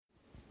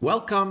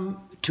Welcome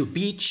to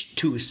Beach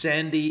Too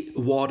Sandy,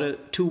 Water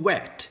Too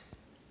Wet,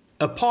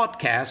 a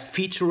podcast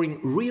featuring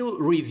real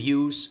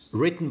reviews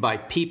written by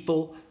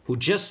people who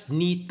just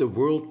need the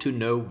world to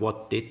know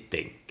what they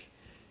think.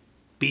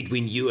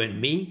 Between you and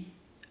me,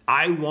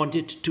 I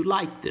wanted to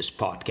like this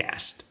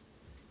podcast,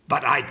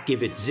 but I'd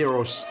give it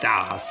 0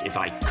 stars if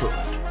I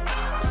could.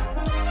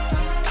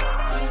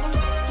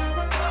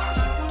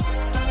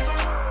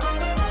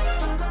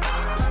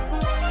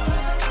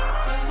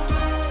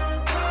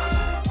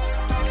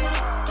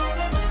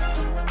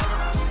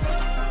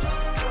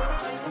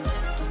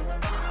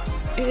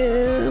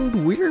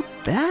 And we're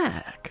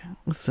back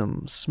with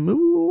some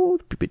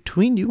smooth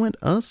Between You and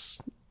Us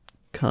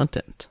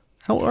content.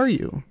 How are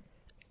you?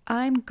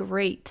 I'm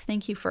great.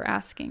 Thank you for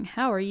asking.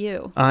 How are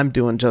you? I'm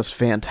doing just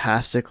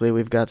fantastically.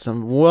 We've got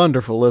some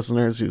wonderful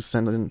listeners who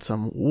send in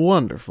some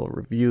wonderful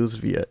reviews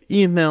via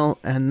email,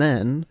 and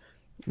then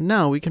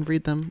now we can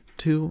read them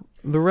to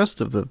the rest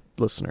of the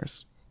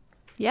listeners.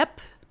 Yep.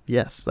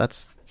 Yes, that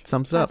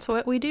sums it up. That's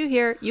what we do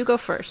here. You go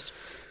first.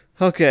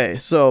 Okay,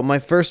 so my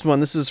first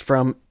one, this is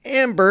from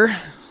Amber,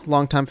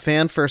 longtime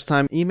fan,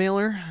 first-time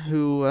emailer,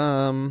 who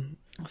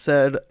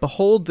said,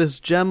 "Behold this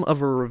gem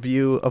of a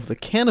review of the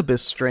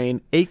cannabis strain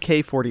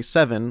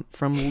AK-47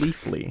 from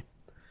Leafly."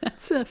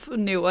 That's a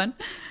new one.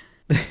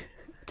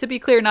 To be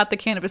clear, not the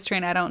cannabis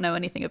strain. I don't know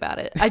anything about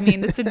it. I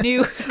mean, it's a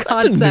new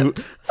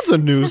concept. That's a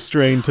new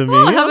strain to me.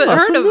 Well, I haven't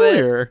heard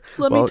familiar. of it.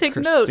 Let me take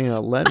Christina, notes.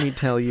 Let me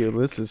tell you,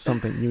 this is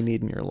something you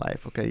need in your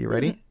life. Okay, you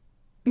ready?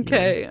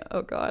 Okay. Yeah.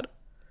 Oh, God.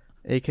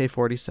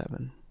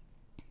 AK-47.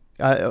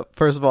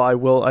 First of all,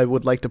 I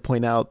would like to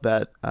point out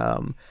that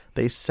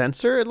they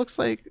censor, it looks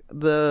like,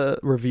 the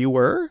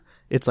reviewer.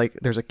 It's like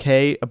there's a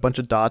K, a bunch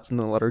of dots, and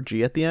the letter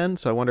G at the end.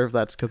 So I wonder if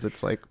that's because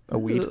it's like a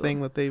weed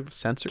thing that they've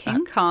censored.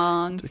 King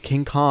Kong.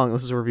 King Kong.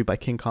 This is a review by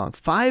King Kong.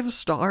 5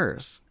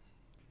 stars.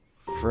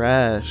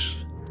 Fresh.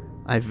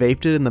 I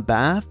vaped it in the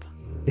bath.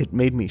 It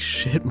made me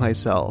shit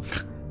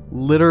myself.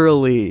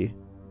 Literally.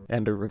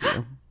 End of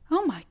review.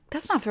 Oh my,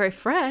 that's not very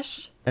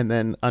fresh. And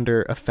then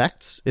under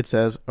effects, it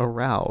says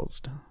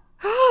aroused.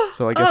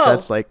 So I guess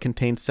that's like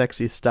contains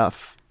sexy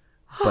stuff,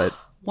 but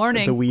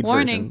warning, the weed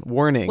warning. version.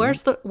 Warning.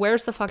 Where's the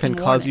fucking can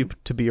warning? cause you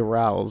to be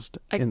aroused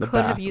in the bath.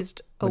 I could have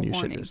used a when you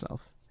warning. shit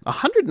yourself.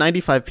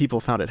 195 people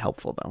found it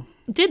helpful, though.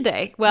 Did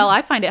they? Well,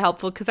 I find it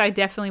helpful because I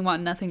definitely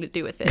want nothing to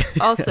do with it.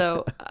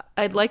 Also,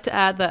 I'd like to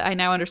add that I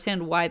now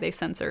understand why they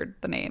censored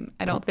the name.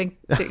 I don't think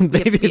we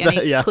have to be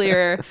any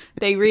clearer.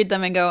 They read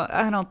them and go,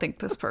 I don't think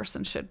this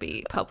person should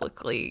be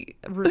publicly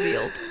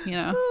revealed, you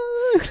know?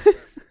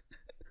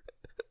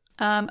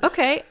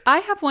 Okay, I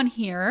have one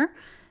here.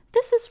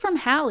 This is from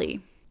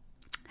Hallie.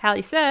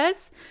 Hallie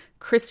says,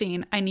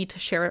 Christine, I need to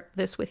share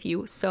this with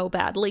you so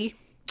badly.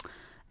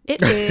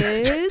 It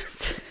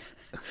is...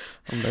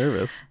 I'm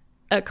nervous.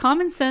 A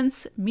Common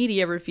Sense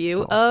media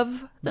review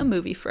of the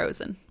movie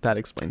Frozen. That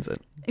explains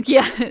it.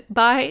 Yeah,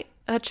 by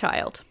a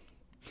child.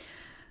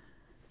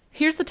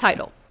 Here's the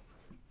title.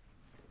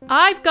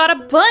 I've got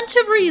a bunch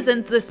of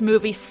reasons this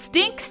movie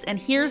stinks, and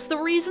here's the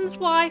reasons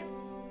why.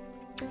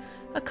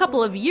 A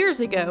couple of years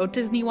ago,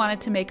 Disney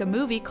wanted to make a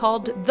movie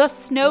called The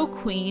Snow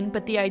Queen,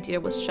 but the idea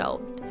was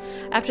shelved.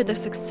 After the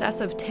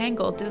success of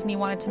Tangled, Disney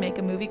wanted to make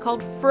a movie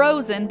called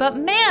Frozen, but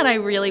man, I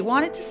really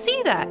wanted to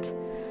see that.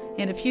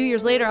 And a few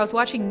years later, I was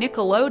watching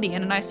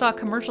Nickelodeon and I saw a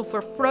commercial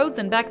for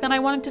Frozen. Back then, I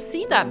wanted to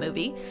see that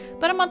movie.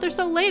 But a month or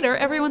so later,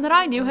 everyone that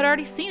I knew had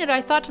already seen it.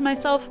 I thought to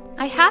myself,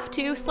 I have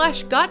to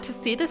 / got to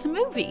see this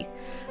movie.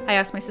 I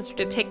asked my sister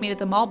to take me to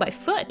the mall by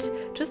foot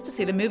just to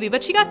see the movie,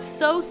 but she got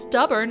so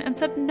stubborn and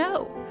said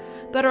no.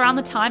 But around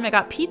the time I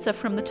got pizza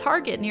from the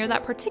Target near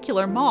that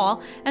particular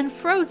mall and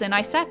Frozen,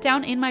 I sat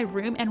down in my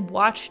room and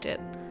watched it.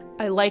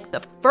 I liked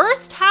the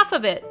first half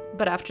of it,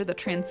 but after the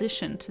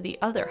transition to the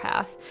other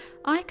half,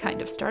 I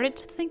kind of started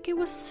to think it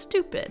was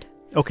stupid.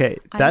 Okay,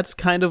 that's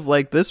kind of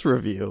like this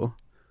review,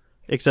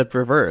 except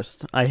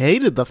reversed. I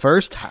hated the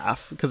first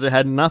half because it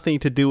had nothing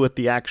to do with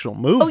the actual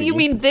movie. Oh, you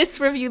mean this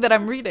review that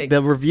I'm reading?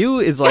 The review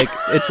is like,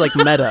 it's like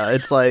meta.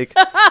 It's like,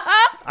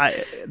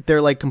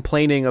 they're like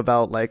complaining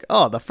about like,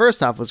 oh, the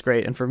first half was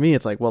great. And for me,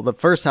 it's like, well, the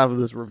first half of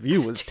this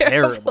review was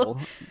terrible.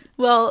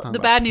 Well, the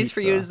bad news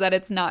for you is that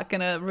it's not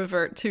going to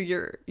revert to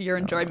your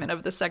enjoyment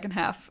of the second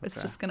half.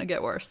 It's just going to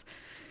get worse.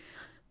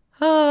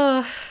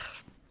 Let's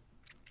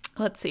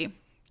see.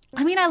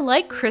 I mean, I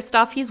like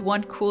Kristoff. He's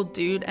one cool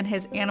dude, and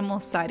his animal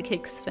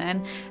sidekick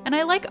Sven. And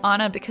I like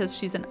Anna because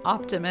she's an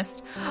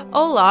optimist.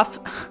 Olaf,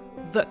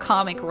 the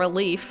comic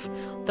relief.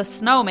 The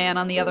snowman,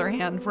 on the other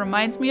hand,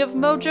 reminds me of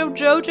Mojo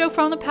Jojo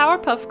from the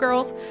Powerpuff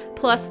Girls.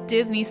 Plus,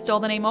 Disney stole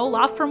the name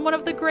Olaf from one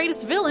of the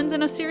greatest villains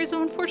in a series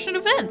of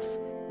unfortunate events.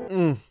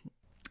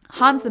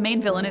 Hans, the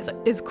main villain,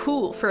 is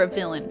cool for a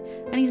villain,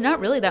 and he's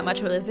not really that much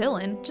of a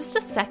villain, just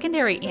a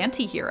secondary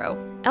anti-hero.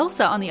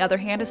 Elsa, on the other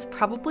hand, is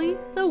probably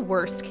the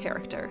worst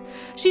character.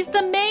 She's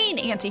the main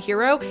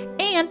anti-hero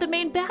and the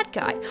main bad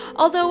guy,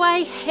 although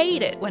I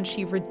hate it when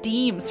she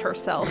redeems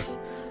herself.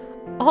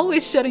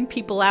 always shutting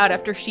people out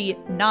after she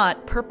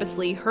not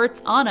purposely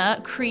hurts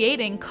Anna,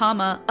 creating,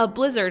 a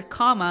blizzard,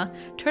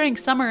 turning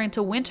summer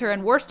into winter,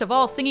 and worst of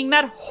all, singing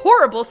that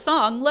horrible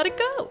song, Let It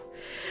Go.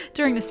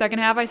 During the second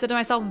half, I said to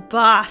myself,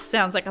 bah,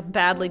 sounds like a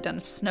badly done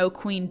Snow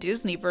Queen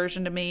Disney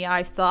version to me,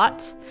 I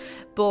thought.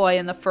 Boy,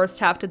 in the first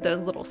half did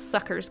those little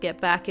suckers get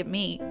back at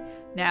me.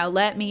 Now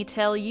let me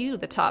tell you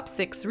the top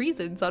 6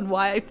 reasons on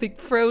why I think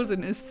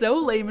Frozen is so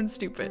lame and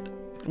stupid.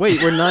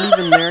 Wait, we're not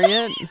even there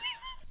yet?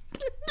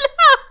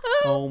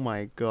 Oh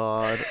my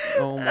god.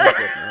 Oh my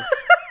goodness.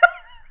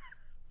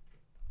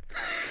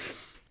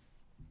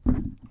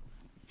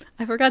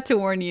 I forgot to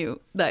warn you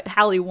that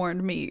Hallie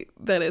warned me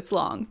that it's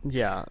long.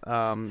 Yeah,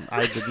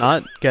 I did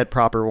not get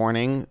proper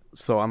warning,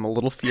 so I'm a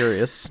little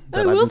furious.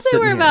 I will say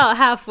we're about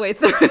halfway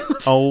through.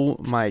 Oh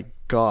my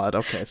god.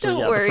 Okay, so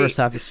Don't worry. The first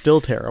half is still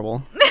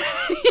terrible.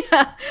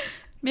 Yeah,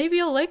 maybe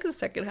you'll like the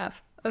second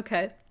half.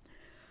 Okay.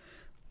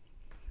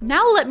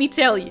 Now let me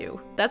tell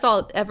you. That's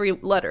all. Every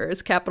letter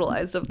is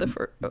capitalized of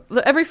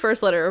every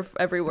first letter of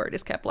every word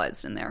is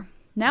capitalized in there.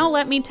 Now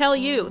let me tell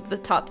you the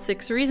top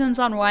 6 reasons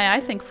on why I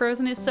think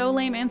Frozen is so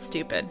lame and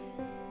stupid.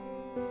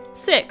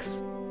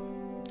 6.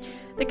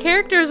 The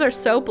characters are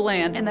so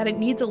bland and that it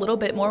needs a little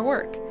bit more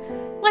work.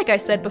 Like I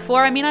said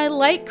before, I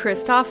like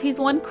Kristoff. He's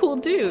one cool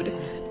dude.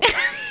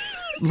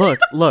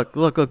 Look.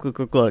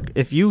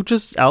 If you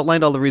just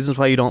outlined all the reasons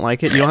why you don't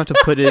like it, you don't have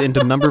to put it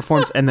into number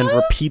forms and then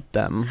repeat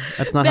them.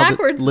 That's not how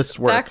the lists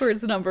work.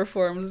 Backwards number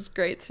forms is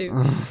great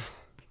too.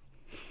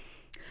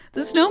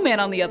 The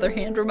snowman, on the other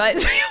hand,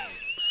 reminds me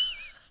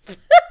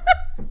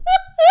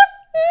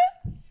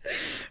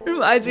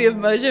of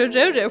Mojo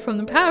Jojo from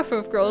the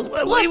Powerpuff Girls.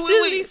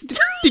 Wait.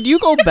 Did you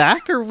go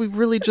back, or are we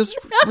really just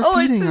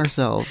repeating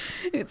ourselves?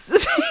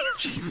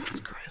 Jesus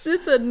Christ.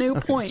 It's a new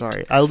point.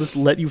 Sorry, I'll just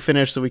let you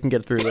finish so we can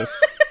get through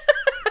this.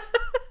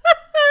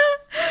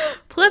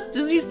 Plus,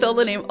 Disney stole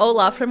the name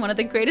Olaf from one of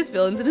the greatest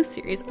villains in a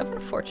series of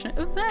unfortunate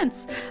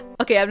events.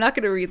 Okay, I'm not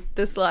going to read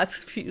this last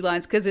few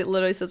lines because it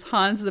literally says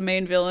Hans, the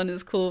main villain,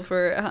 is cool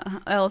for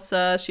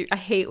Elsa. I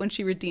hate when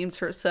she redeems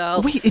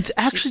herself. Wait, it's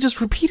actually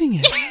just repeating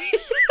it.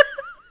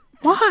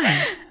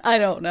 Why? I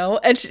don't know.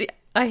 And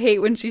I hate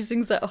when she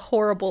sings that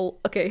horrible.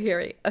 Okay,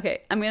 here.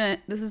 Okay,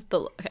 This is the.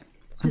 Okay,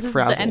 this is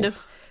the end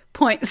of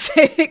point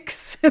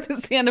 6. This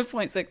is the end of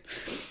point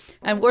 6.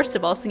 And worst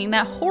of all, singing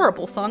that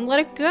horrible song, Let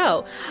It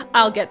Go.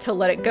 I'll get to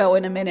Let It Go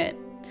in a minute.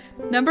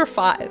 Number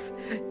 5.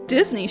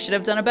 Disney should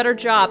have done a better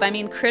job.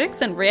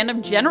 Critics and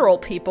random general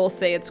people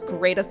say it's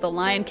great as The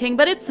Lion King,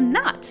 but it's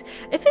not.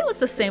 If it was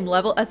the same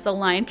level as The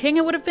Lion King,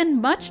 it would have been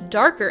much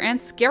darker and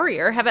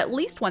scarier, have at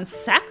least one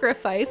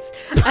sacrifice,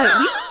 at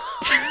least...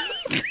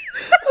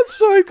 I'm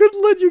sorry, I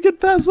couldn't let you get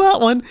past that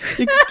one.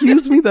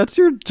 Excuse me, that's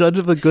your judge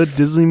of a good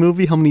Disney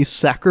movie, how many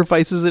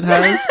sacrifices it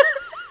has?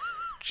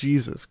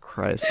 Jesus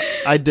Christ.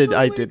 I did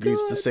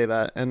used to say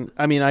that. And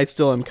I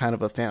still am kind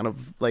of a fan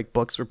of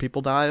books where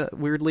people die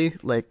weirdly.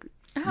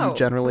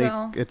 Generally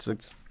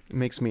it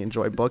makes me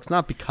enjoy books,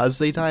 not because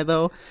they die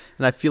though.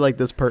 And I feel like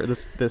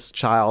this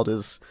child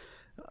is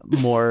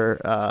more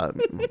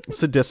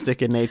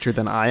sadistic in nature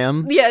than I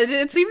am. Yeah,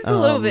 it seems a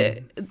little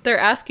bit. They're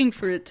asking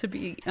for it to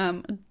be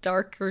a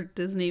darker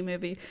Disney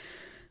movie.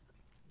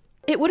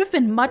 It would have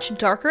been much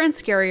darker and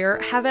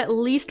scarier, have at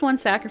least one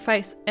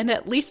sacrifice, and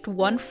at least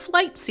one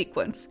flight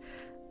sequence.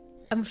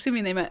 I'm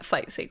assuming they meant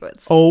fight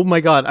sequence. Oh my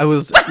god, I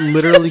was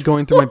literally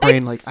going through my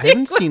brain, I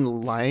haven't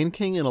seen Lion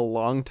King in a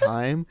long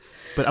time,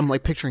 but I'm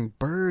picturing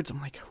birds. I'm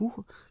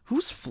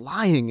who's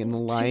flying in the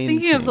Lion King? She's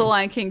thinking of the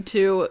Lion King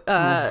 2,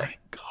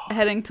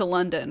 heading to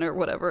London or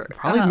whatever.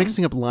 Probably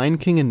mixing up Lion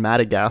King and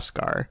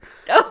Madagascar.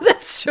 Oh,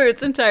 that's true.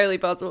 It's entirely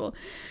possible.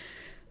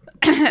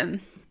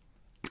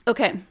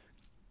 Okay.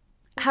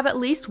 Have at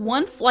least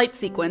one flight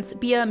sequence,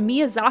 be a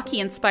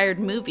Miyazaki-inspired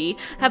movie,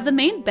 have the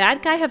main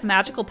bad guy have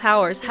magical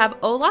powers, have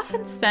Olaf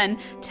and Sven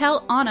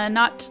tell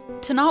Anna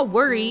to not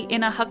worry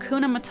in a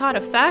Hakuna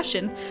Matata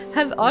fashion,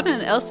 have Anna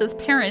and Elsa's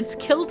parents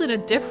killed in a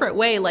different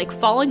way, like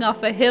falling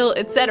off a hill,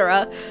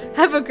 etc.,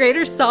 have a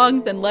greater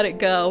song than Let It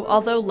Go,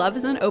 although Love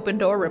is an Open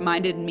Door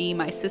reminded me,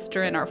 my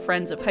sister, and our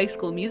friends of High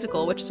School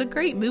Musical, which is a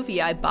great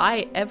movie. I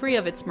buy every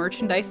of its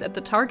merchandise at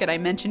the Target I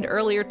mentioned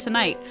earlier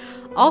tonight.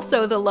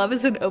 Also, the Love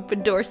is an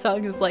Open Door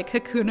song is like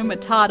Hakuna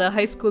Matata,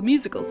 High School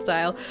Musical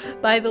style.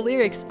 By the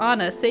lyrics,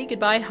 Anna, say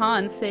goodbye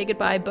Hans, say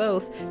goodbye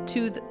both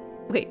to the...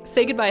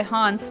 say goodbye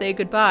Hans, say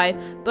goodbye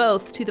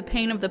both to the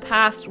pain of the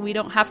past, we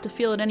don't have to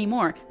feel it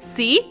anymore.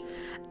 See?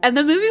 And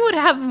the movie would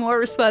have more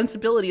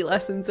responsibility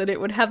lessons and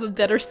it would have a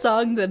better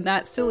song than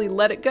that silly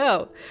Let It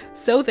Go.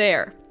 So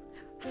there.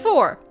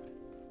 4.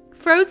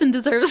 Frozen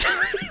deserves...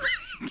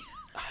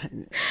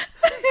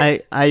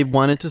 I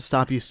wanted to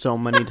stop you so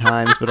many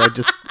times, but I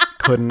just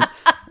couldn't.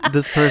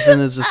 This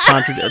person is just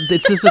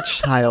this is a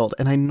child,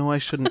 and I know I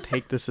shouldn't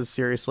take this as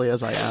seriously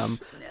as I am.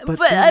 But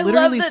I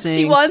love that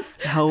she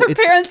wants her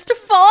parents to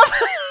fall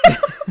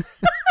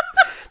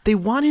off. They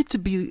want it to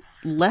be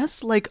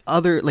less like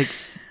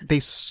they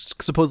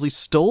supposedly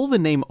stole the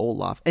name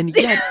Olaf, and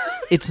yet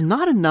it's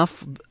not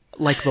enough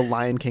like the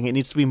Lion King. It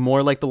needs to be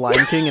more like the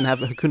Lion King and have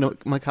Hakuna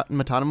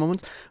Matata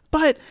moments.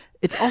 But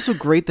it's also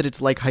great that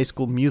it's like High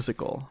School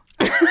Musical.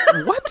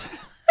 What?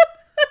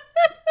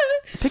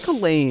 Pick a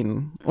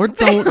lane, or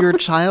don't. You're a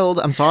child.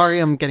 I'm sorry.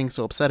 I'm getting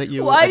so upset at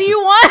you. Why do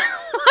you want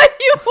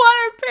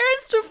our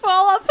parents to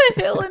fall off a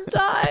hill and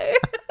die?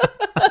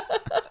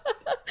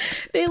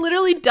 They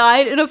literally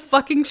died in a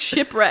fucking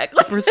shipwreck.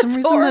 Like, for some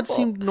reason, horrible. that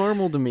seemed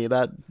normal to me.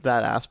 That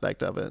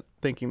aspect of it.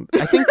 I think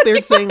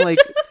they're saying like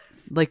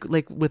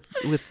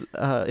with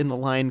in the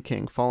Lion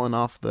King falling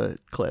off the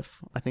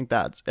cliff. I think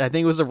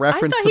it was a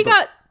reference. I thought to he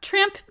got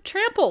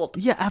trampled.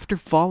 Yeah, after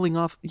falling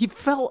off, he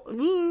fell,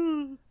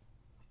 and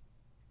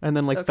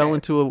then fell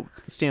into a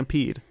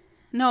stampede.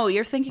 No,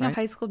 you're thinking Right? of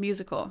High School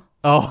Musical.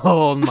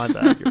 Oh, my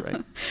bad. You're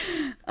right.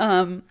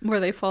 Where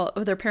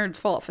their parents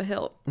fall off a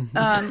hill.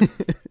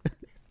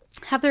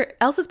 Have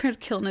Elsa's parents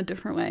killed in a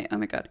different way. Oh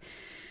my god.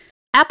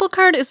 Apple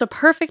Card is a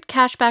perfect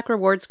cashback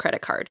rewards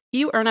credit card.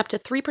 You earn up to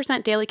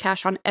 3% daily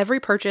cash on every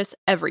purchase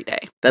every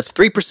day. That's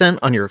 3%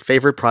 on your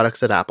favorite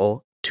products at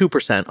Apple,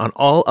 2% on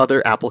all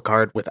other Apple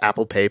Card with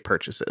Apple Pay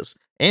purchases,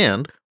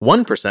 and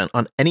 1%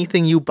 on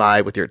anything you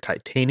buy with your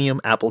titanium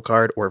Apple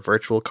Card or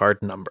virtual card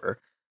number.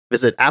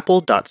 Visit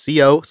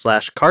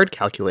apple.co/card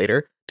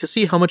calculator to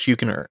see how much you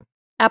can earn.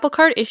 Apple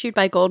Card issued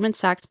by Goldman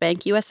Sachs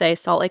Bank USA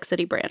Salt Lake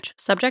City branch.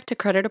 Subject to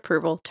credit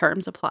approval.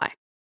 Terms apply.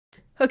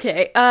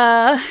 Okay,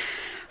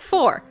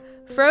 4.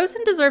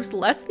 Frozen deserves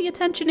less the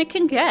attention it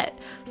can get.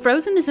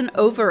 Frozen is an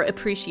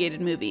overappreciated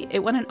movie. It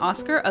won an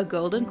Oscar, a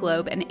Golden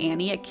Globe, and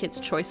Annie at Kids'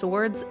 Choice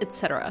Awards,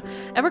 etc.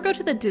 Ever go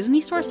to the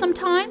Disney store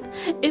sometime?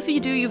 If you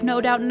do, you've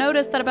no doubt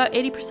noticed that about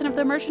 80% of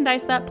the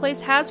merchandise that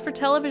place has for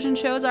television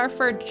shows are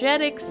for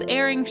Jetix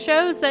airing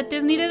shows that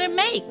Disney didn't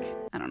make.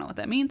 I don't know what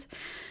that means.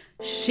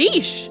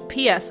 Sheesh!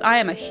 P.S. I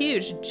am a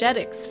huge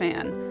Jetix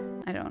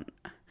fan.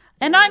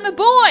 And I'm a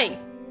boy!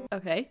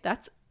 Okay,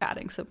 that's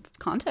adding some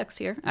context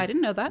here. I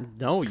didn't know that.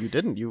 No, you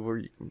didn't. You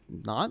were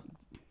not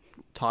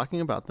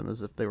talking about them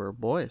as if they were a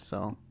boy,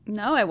 so...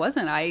 No, I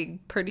wasn't. I'm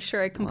pretty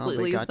sure I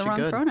completely used the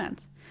wrong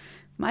pronouns.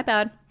 My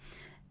bad.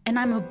 And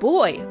I'm a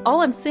boy.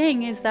 All I'm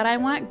saying is that I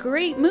want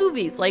great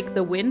movies like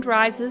The Wind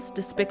Rises,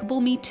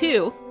 Despicable Me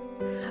 2,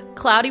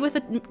 Cloudy with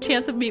a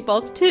Chance of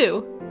Meatballs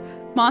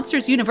 2,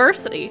 Monsters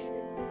University,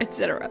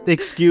 etc.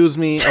 Excuse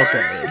me.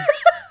 Okay.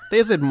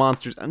 They said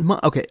Monsters.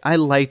 Okay, I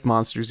liked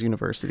Monsters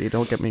University.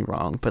 Don't get me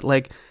wrong, but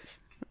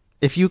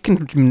if you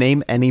can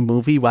name any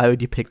movie, why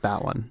would you pick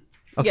that one?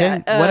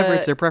 Okay, yeah, whatever.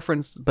 It's their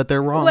preference, but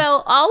they're wrong.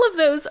 Well, all of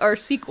those are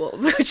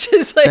sequels, which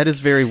is that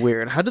is very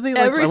weird. How do they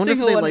like? I wonder if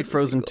they like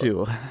Frozen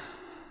 2.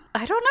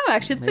 I don't know.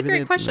 Actually, it's a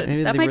great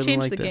question. That might really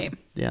change the game.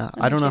 Yeah,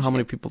 I don't know how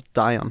many people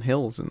die on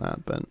hills in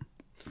that, but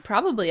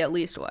probably at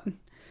least one.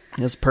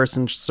 This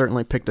person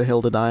certainly picked a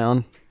hill to die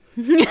on.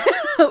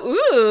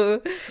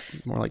 Ooh,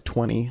 more like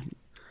 20.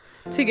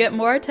 To get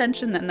more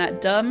attention than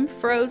that dumb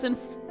Frozen.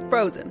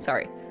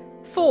 Sorry,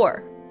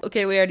 4.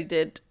 Okay, we already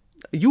did.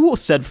 You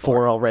said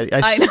 4 already.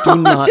 I know, do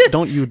not.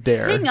 Don't you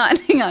dare. Hang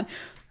on.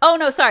 Oh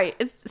no, sorry.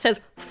 It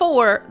says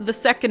 4 the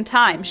second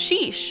time.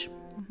 Sheesh.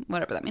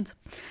 Whatever that means.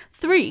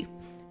 3.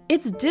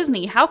 It's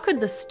Disney. How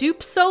could the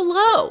stoop so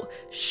low?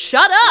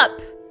 Shut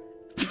up.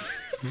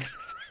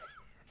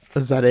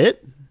 Is that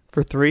it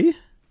for 3?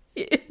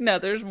 No,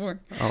 there's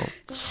more. Oh.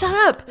 Shut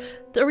up.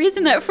 The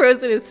reason that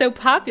Frozen is so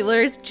popular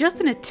is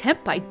just an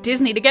attempt by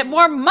Disney to get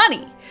more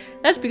money.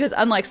 That's because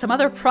unlike some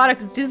other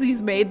products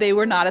Disney's made, they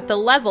were not at the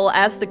level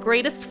as the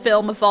greatest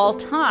film of all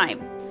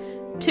time.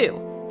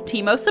 2.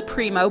 Timo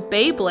Supremo,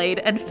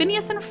 Beyblade, and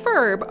Phineas and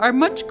Ferb are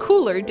much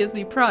cooler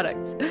Disney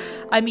products.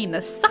 I mean, the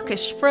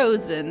suckish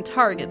Frozen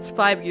targets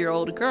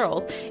 5-year-old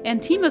girls,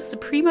 and Timo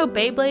Supremo,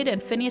 Beyblade,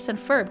 and Phineas and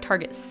Ferb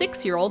target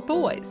 6-year-old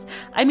boys.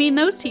 I mean,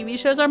 those TV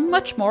shows are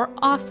much more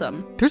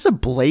awesome. There's a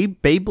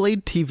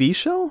Beyblade TV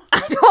show?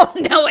 I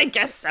don't know, I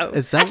guess so.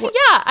 Is that Actually,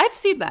 yeah, I've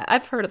seen that.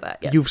 I've heard of that,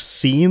 yes. You've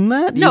seen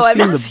that? No, I've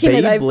not You've seen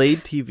seen the it.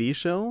 Beyblade TV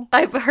show?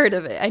 I've heard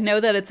of it. I know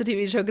that it's a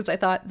TV show because I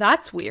thought,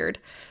 that's weird.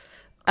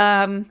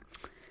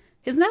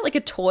 Isn't that like a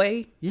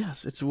toy?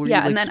 Yes, it's where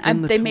yeah, you and then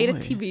spin the they toy. made a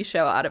TV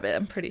show out of it.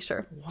 I'm pretty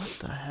sure. What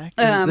the heck?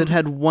 That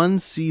had one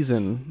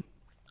season.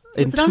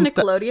 Was it on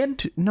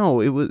Nickelodeon?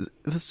 No, it was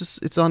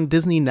just. It's on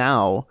Disney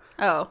now.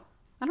 Oh,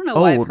 I don't know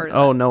why I've heard of that.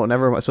 Oh no,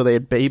 never mind. So they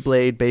had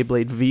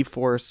Beyblade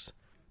V-Force.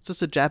 It's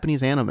just a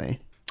Japanese anime.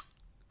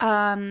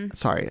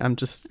 Sorry, I'm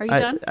just. Are you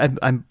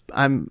done?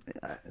 I'm.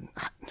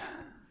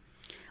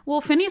 Well,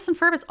 Phineas and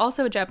Ferb is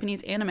also a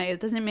Japanese anime. It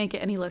doesn't make it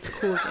any less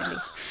cool, Sandy.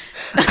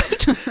 I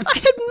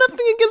had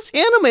nothing against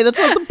anime. That's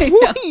not the point.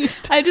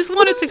 I just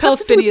wanted to call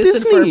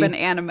Phineas and Ferb an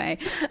anime.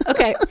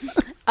 Okay.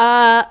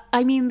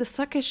 I mean, the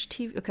suckish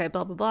TV... Okay,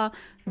 blah, blah, blah.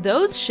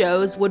 Those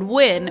shows would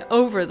win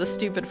over the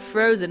stupid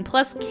Frozen.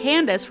 Plus,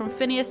 Candace from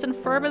Phineas and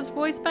Ferb is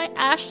voiced by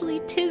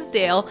Ashley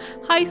Tisdale.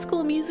 High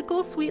School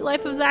Musical, Sweet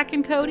Life of Zack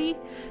and Cody.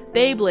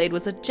 Beyblade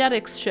was a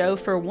Jetix show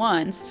for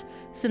once,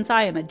 since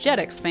I am a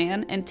Jetix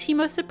fan, and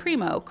Timo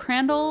Supremo,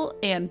 Crandall,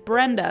 and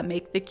Brenda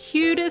make the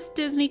cutest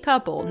Disney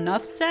couple.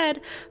 Nuff said.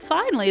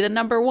 Finally, the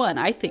number one.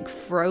 I think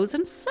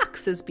Frozen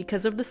sucks is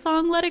because of the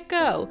song Let It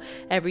Go.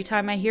 Every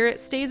time I hear it,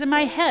 stays in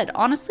my head.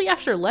 Honestly,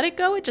 after Let It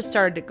Go, it just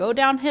started to go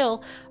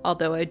downhill.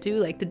 Although I do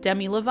like the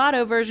Demi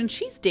Lovato version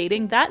she's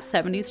dating, that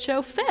 70s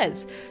show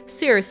Fez.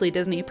 Seriously,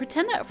 Disney,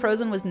 pretend that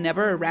Frozen was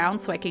never around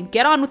so I can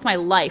get on with my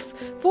life.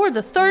 For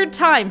the third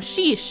time,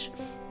 sheesh.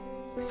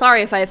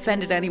 Sorry if I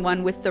offended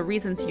anyone with the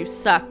reasons you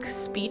suck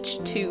speech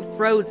to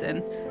Frozen.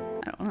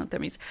 I don't know what that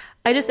means.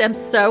 I just am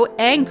so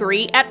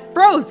angry at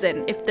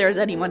Frozen. If there's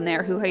anyone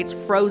there who hates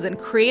Frozen,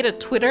 create a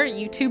Twitter,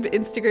 YouTube,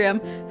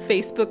 Instagram,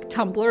 Facebook,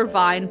 Tumblr,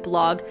 Vine,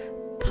 blog,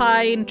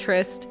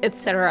 Pinterest,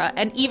 etc.,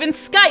 and even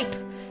Skype,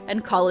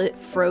 and call it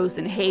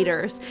Frozen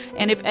Haters.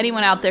 And if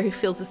anyone out there who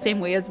feels the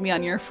same way as me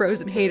on your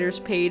Frozen Haters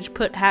page,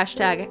 put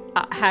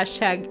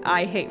hashtag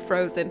I hate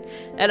Frozen.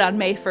 And on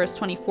May 1st,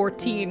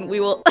 2014, we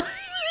will...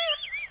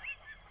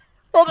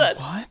 Hold on.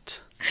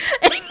 What?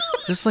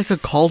 Just like a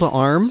call to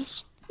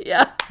arms?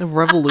 Yeah. A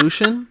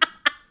revolution?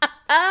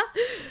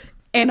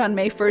 And on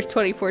May 1st,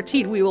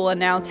 2014, we will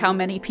announce how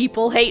many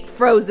people hate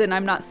Frozen.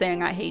 I'm not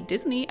saying I hate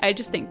Disney. I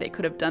just think they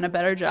could have done a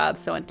better job.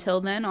 So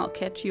until then, I'll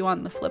catch you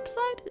on the flip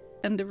side.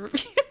 End of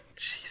review.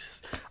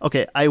 Jesus.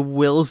 Okay, I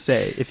will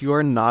say, if you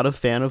are not a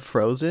fan of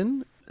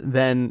Frozen,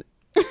 then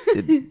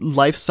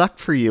life sucked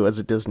for you as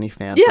a Disney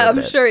fan. Yeah,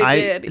 I'm sure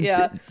it did.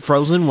 Yeah,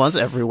 Frozen was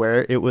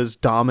everywhere. It was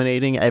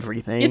dominating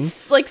everything.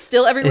 It's like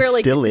still everywhere. It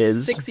like still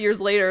is. 6 years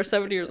later,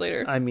 7 years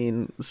later. I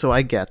mean, so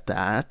I get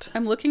that.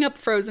 I'm looking up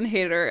Frozen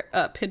hater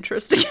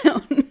Pinterest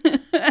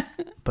account.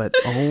 But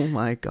oh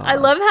my god, I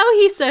love how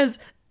he says,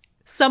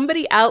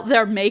 somebody out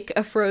there make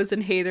a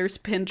Frozen haters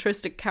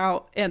Pinterest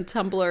account and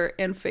Tumblr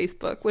and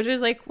Facebook, which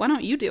is like, why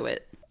don't you do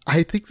it?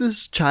 I think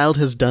this child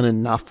has done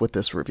enough with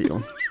this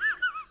review.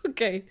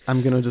 Okay.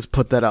 I'm going to just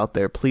put that out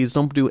there. Please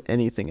don't do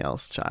anything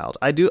else, child.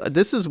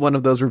 This is one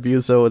of those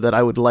reviews, though, that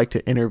I would like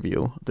to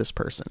interview this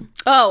person.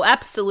 Oh,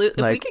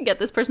 absolutely. Like, if we could get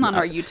this person on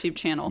our YouTube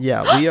channel.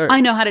 Yeah, we are.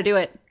 I know how to do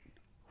it.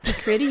 We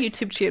create a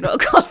YouTube channel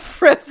called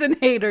Frozen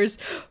Haters.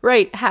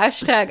 Right.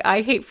 Hashtag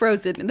I hate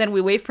Frozen. And then we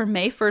wait for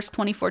May 1st,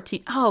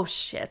 2014. Oh,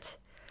 shit.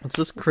 Let's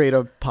just create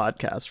a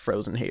podcast,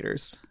 Frozen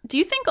Haters. Do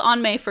you think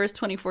on May 1st,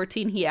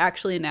 2014, he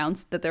actually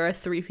announced that there are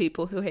 3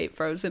 people who hate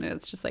Frozen and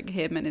it's just like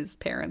him and his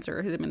parents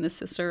or him and his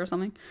sister or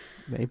something?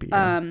 Maybe.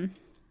 Yeah.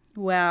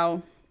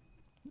 Wow.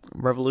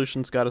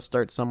 Revolution's got to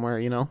start somewhere,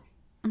 you know?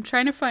 I'm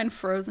trying to find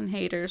Frozen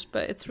haters,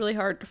 but it's really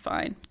hard to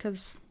find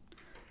because,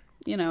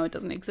 you know, it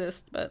doesn't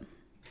exist, but...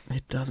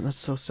 It doesn't. That's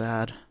so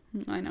sad.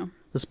 I know.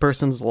 This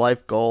person's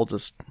life goal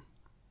just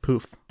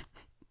poof.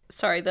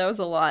 Sorry, that was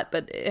a lot,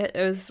 but it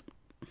was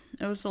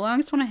the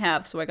longest one I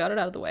have, so I got it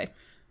out of the way.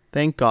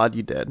 Thank God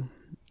you did.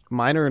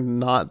 Mine are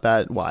not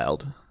that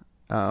wild.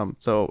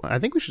 So I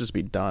think we should just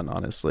be done,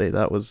 honestly.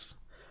 That was...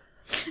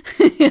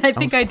 I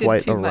think I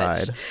did too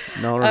much. Ride.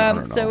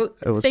 No. So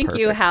it was thank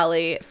perfect. you,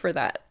 Hallie, for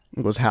that.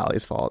 It was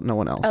Hallie's fault. No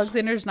one else.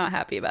 Alexander's not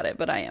happy about it,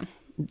 but I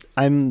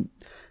am.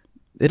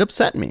 It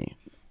upset me.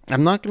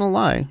 I'm not going to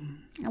lie.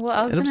 Well,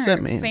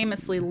 Alexander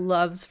famously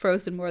loves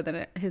Frozen more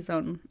than his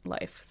own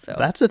life. So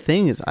that's the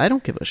thing, is I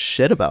don't give a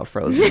shit about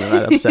Frozen, and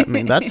that upset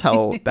me. That's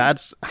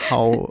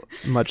how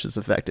much it's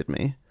affected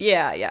me.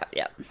 Yeah.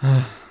 Yeah.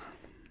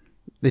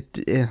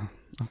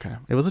 Okay.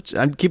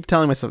 I keep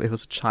telling myself it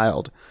was a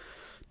child.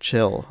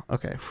 Chill.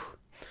 Okay.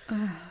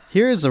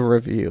 Here is a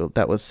review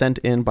that was sent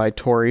in by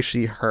Tori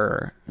She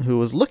Her, who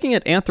was looking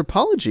at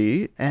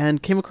Anthropology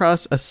and came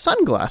across a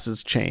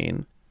sunglasses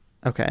chain.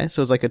 Okay,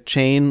 so it's like a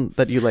chain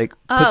that you like.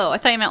 I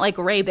thought you meant like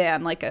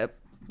Ray-Ban, like a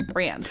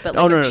brand, but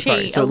like no, chain,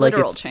 sorry. So a like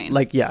literal chain,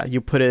 like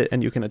you put it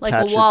and you can attach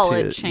like a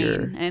wallet it to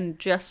chain, and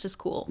just as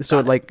cool. So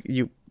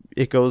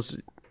it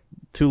goes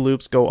 2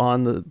 loops go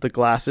on the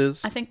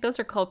glasses. I think those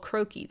are called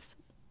Croakies.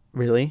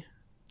 Really?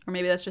 Or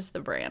maybe that's just the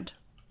brand.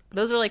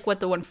 Those are like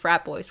what the one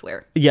frat boys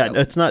wear. Yeah,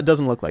 so. It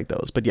doesn't look like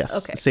those, but yes,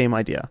 okay. Same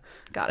idea.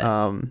 Got it.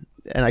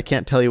 And I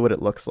can't tell you what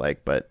it looks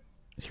like, but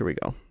here we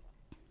go.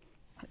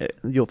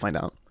 You'll find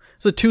out.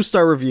 It's a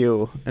 2-star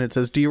review, and it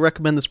says, "Do you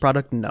recommend this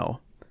product?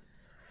 No."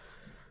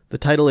 The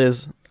title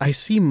is, "I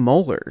see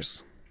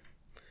molars.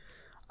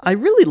 I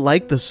really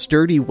like the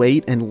sturdy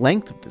weight and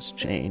length of this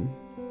chain.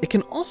 It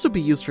can also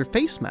be used for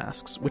face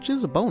masks, which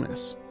is a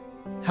bonus.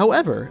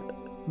 However,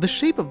 the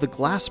shape of the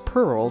glass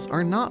pearls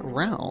are not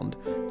round.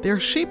 They are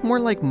shaped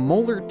more like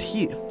molar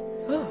teeth.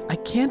 I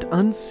can't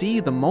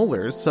unsee the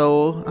molars,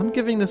 so I'm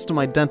giving this to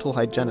my dental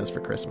hygienist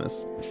for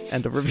Christmas."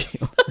 End of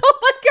review. Oh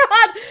my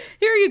god!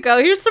 Here you go.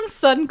 Here's a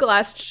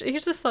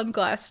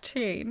sunglass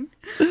chain.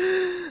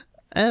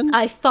 And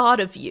I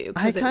thought of you.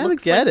 I kind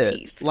of get it.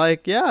 Teeth.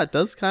 Like, yeah, it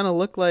does kind of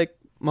look like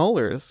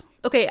molars.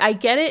 Okay, I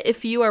get it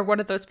if you are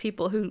one of those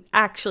people who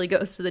actually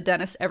goes to the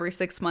dentist every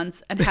 6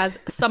 months and has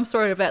some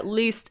sort of at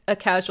least a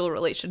casual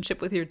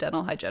relationship with your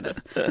dental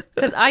hygienist.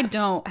 Because I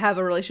don't have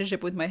a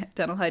relationship with my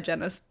dental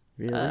hygienist.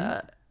 Really?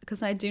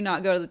 Because I do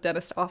not go to the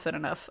dentist often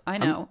enough. I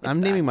know.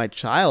 I'm naming my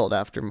child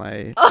after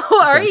my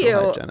are dental you?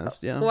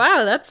 hygienist. Yeah.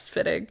 Wow, that's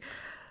fitting.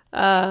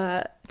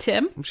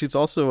 Tim? She's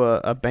also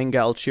a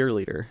Bengal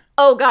cheerleader.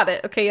 Oh, got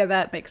it. Okay, yeah,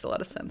 that makes a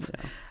lot of sense.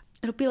 Yeah.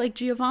 It'll be like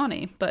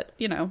Giovanni, but,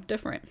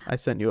 different. I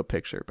sent you a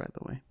picture, by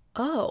the way.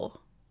 Oh.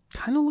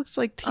 Kind of looks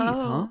like teeth,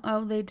 huh?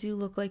 Oh, they do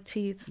look like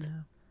teeth. Yeah,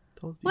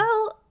 told you.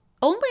 Well,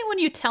 only when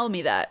you tell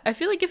me that. I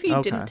feel like if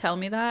you didn't tell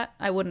me that,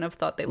 I wouldn't have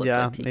thought they looked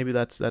like teeth. Yeah, maybe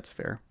that's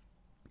fair.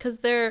 Because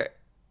they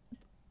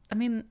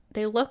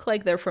look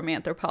like they're from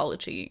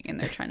anthropology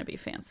and they're trying to be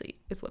fancy,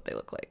 is what they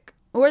look like.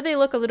 Or they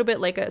look a little bit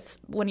like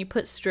when you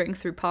put string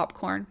through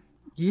popcorn.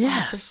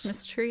 Yes.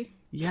 Christmas tree.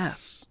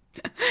 Yes.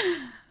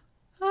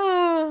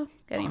 Oh.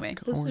 Anyway,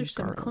 those are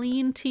some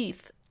clean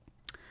teeth.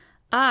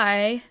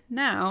 I'm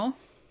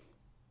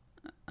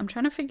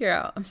trying to figure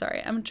out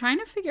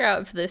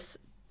if this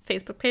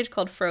Facebook page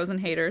called Frozen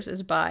Haters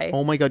is by...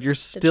 Oh my god, you're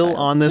still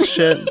on this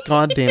shit?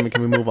 God damn it,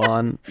 can we move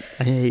on?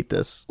 I hate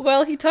this.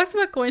 Well, he talks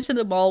about going to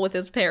the mall with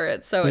his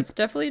parents, so it's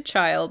definitely a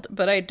child,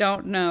 but I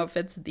don't know if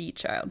it's the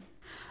child.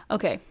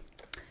 Okay.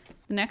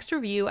 The next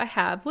review I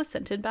have was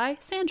sent in by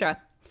Sandra,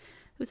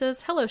 who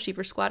says, "Hello,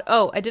 Sheever Squad.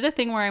 Oh, I did a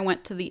thing where I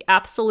went to the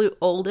absolute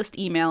oldest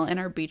email in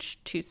our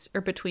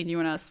between you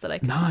and us that I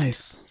could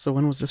Nice. Find. So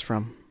when was this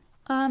from?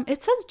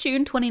 It says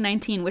June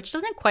 2019, which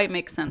doesn't quite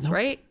make sense,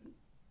 right?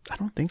 I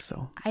don't think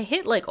so. I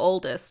hit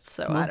oldest,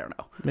 so I don't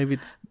know. Maybe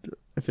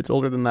if it's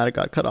older than that, it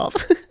got cut off.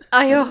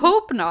 I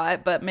hope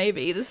not, but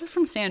maybe. This is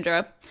from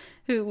Sandra,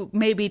 who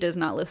maybe does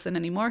not listen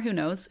anymore. Who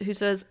knows? Who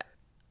says,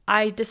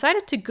 "I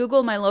decided to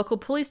Google my local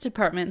police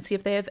department and see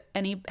if they have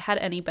had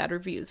any bad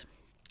reviews.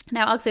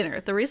 Now, Alexander,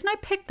 the reason I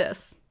picked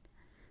this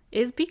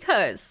is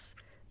because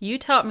you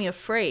taught me a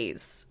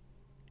phrase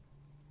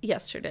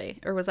yesterday,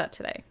 or was that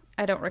today?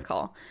 I don't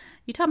recall.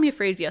 You taught me a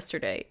phrase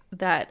yesterday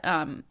that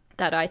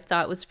I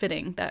thought was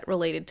fitting, that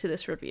related to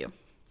this review.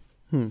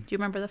 Do you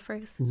remember the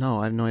phrase? No,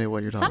 I have no idea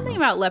what you're talking Something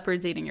about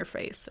leopards eating your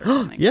face or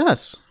something.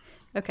 Yes.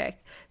 Okay,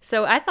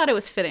 so I thought it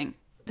was fitting.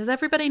 Does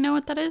everybody know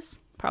what that is?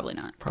 Probably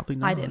not. Probably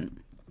not. I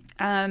didn't.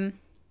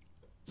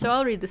 So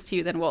I'll read this to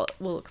you, then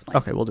we'll explain.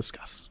 Okay, we'll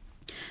discuss.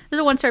 This is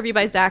a one-star review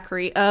by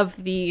Zachary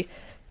of the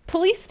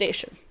police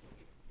station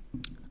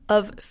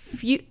of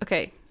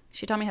Okay,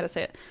 she taught me how to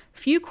say it.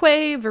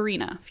 Fuquay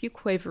Varina.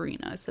 Fuquay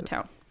Varina is the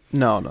town.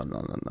 No.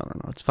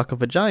 It's fuck a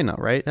vagina,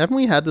 right? Haven't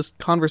we had this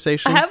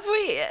conversation? Have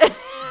we?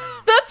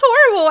 That's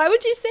horrible. Why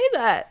would you say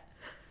that?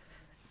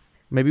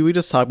 Maybe we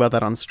just talk about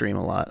that on stream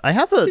a lot. I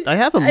have a mug.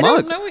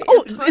 Don't know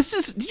what did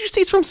you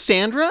say it's from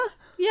Sandra?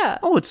 Yeah.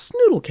 Oh, it's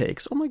Snoodle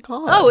Cakes. Oh my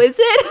god. Oh, is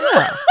it?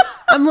 Yeah.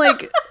 I'm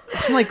like,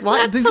 why?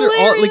 That's These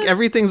hilarious. are all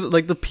everything's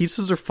the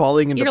pieces are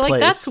falling into place. You're like,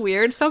 that's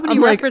weird. So many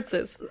I'm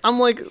references. I'm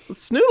like,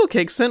 Snoodle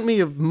Cakes sent me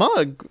a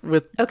mug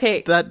with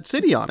that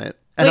city on it.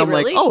 And Wait, I'm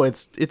really? like, oh,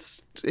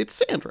 it's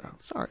Sandra.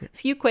 Sorry.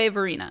 Fuquay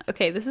Varina.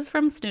 Okay, this is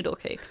from Snoodle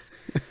Cakes.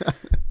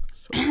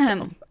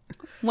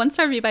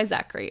 One-star review by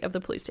Zachary of the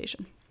police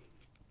station.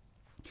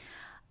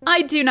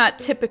 I do not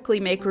typically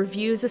make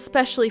reviews,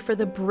 especially for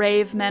the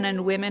brave men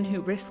and women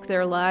who risk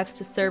their lives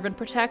to serve and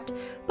protect,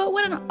 but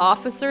when an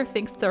officer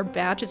thinks their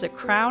badge is a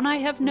crown, I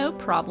have no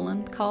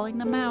problem calling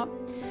them out.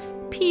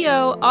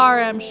 P.O.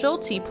 R.M.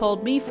 Schulte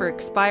pulled me for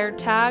expired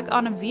tag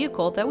on a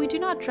vehicle that we do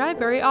not drive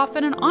very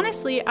often, and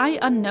honestly, I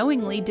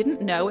unknowingly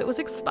didn't know it was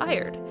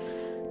expired.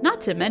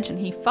 Not to mention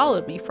he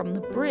followed me from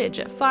the bridge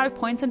at 5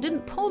 points and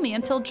didn't pull me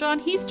until John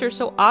Heaster,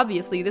 so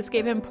obviously this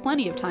gave him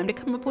plenty of time to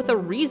come up with a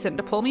reason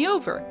to pull me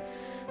over.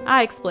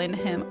 I explained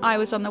to him I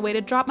was on the way to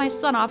drop my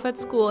son off at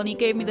school, and he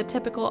gave me the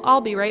typical "I'll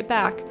be right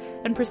back,"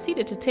 and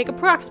proceeded to take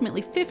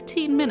approximately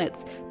 15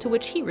 minutes, to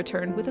which he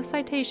returned with a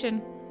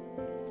citation.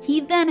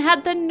 He then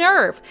had the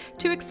nerve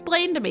to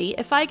explain to me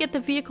if I get the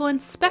vehicle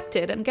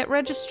inspected and get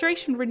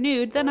registration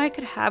renewed, then I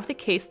could have the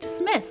case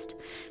dismissed.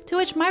 To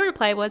which my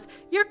reply was,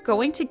 "You're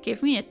going to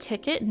give me a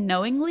ticket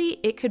knowingly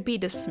it could be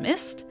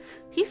dismissed?"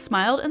 He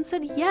smiled and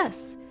said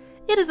yes.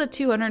 It is a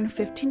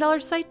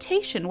 $215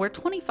 citation where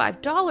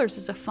 $25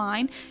 is a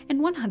fine and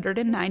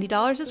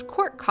 $190 is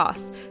court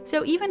costs,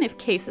 so even if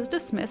case is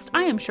dismissed,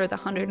 I am sure the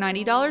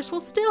 $190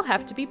 will still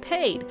have to be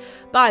paid.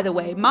 By the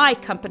way, my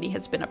company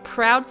has been a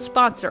proud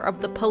sponsor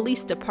of the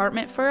police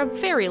department for a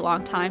very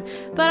long time,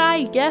 but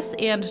I guess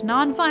and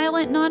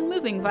nonviolent,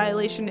 non-moving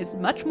violation is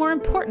much more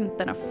important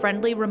than a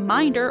friendly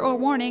reminder or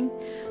warning.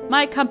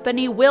 My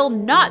company will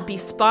not be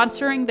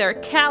sponsoring their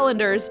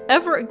calendars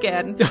ever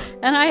again,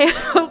 and I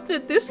hope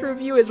that this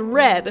review is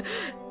read.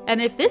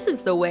 And if this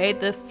is the way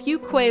the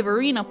Fuquay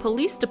Varina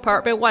Police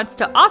Department wants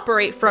to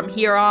operate from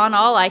here on,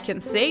 all I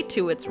can say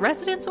to its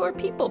residents or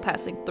people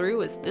passing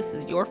through is this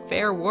is your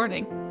fair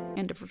warning.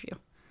 End of review.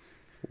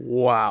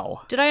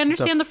 Wow. Did I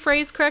understand the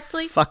phrase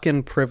correctly?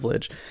 Fucking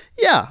privilege.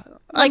 Yeah.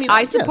 Like,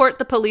 I support yes.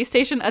 the police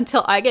station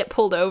until I get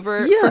pulled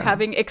over Yeah. for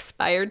having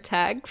expired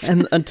tags.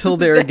 And until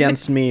they're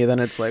against me, then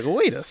it's like,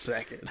 wait a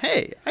second.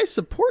 Hey, I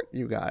support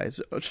you guys.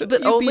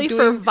 Shouldn't But you only be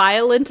for doing...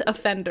 violent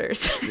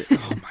offenders.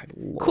 Oh my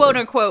lord. Quote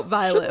unquote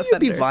violent Shouldn't you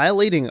offenders. be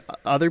violating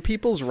other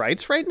people's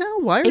rights right now?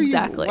 Why are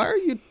Exactly. Why are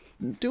you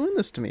doing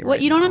this to me What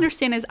right you don't now?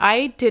 understand is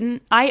I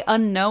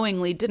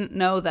unknowingly didn't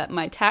know that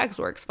my tags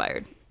were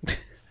expired. So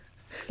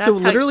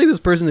That's literally this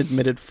person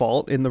admitted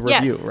fault in the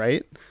review, Yes.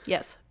 right?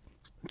 Yes.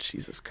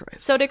 Jesus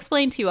Christ. So to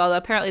explain to you all,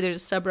 apparently there's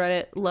a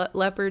subreddit,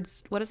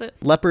 leopards, what is it?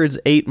 Leopards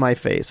ate my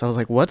face. I was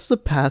like, what's the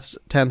past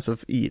tense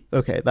of eat?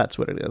 Okay, that's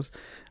what it is.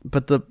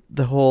 But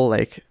the whole,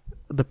 like,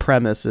 the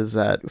premise is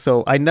that,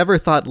 so I never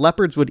thought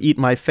leopards would eat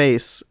my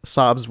face,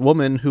 sobs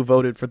woman who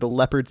voted for the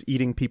leopards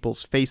eating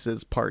people's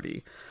faces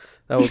party.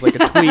 That was like a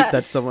tweet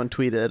that someone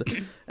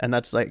tweeted, and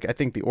that's like, I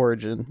think, the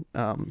origin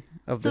of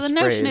this So the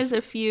notion phrase. is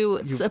if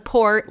you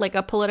support like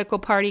a political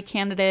party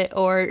candidate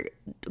or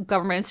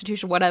government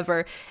institution,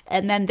 whatever,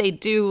 and then they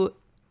do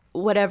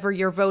whatever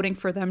you're voting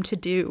for them to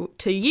do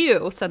to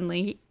you,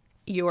 suddenly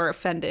you are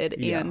offended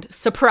and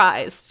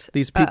surprised.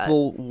 These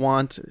people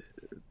want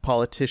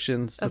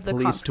politicians, the of the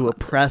police, to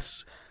consequences.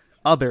 oppress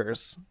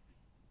others,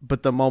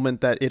 but the moment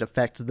that it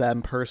affects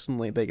them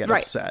personally, they get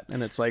Right. upset,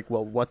 and it's like,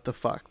 well, what the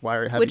fuck?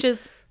 Which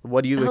is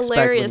what do you expect when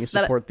hilarious you that-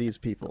 support these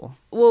people?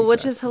 Well,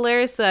 which is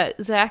hilarious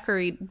that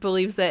Zachary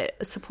believes that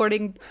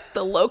supporting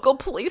the local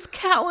police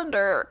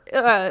calendar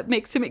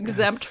makes him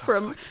exempt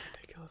from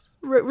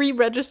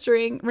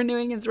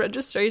renewing his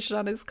registration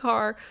on his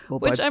car. Well,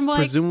 which by I'm like,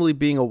 presumably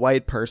being a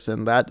white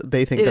person, that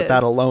they think It that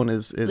is. alone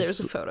is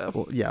There's a photo.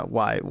 Well, yeah,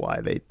 why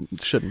they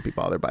shouldn't be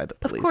bothered by the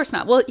police? of course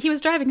not. Well, he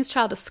was driving his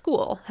child to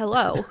school.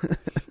 Hello.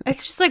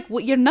 It's just like,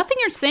 nothing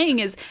you're saying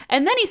is,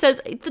 and then he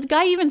says, the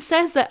guy even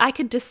says that I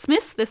could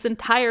dismiss this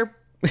entire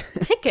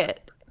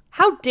ticket.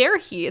 How dare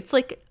he? It's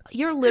like,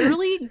 you're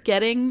literally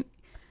getting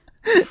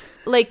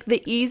like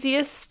the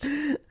easiest,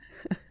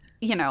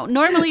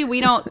 normally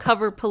we don't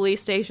cover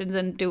police stations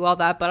and do all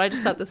that, but I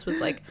just thought this was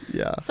like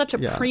such a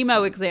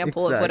primo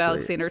example of what Exactly.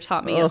 Alexander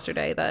taught me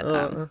yesterday that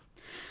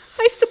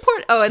I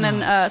support. Oh, and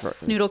then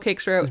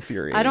Snoodlecakes wrote,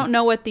 infuriating. I don't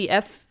know what the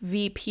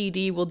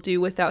FVPD will do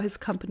without his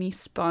company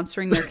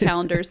sponsoring their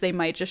calendars. They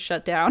might just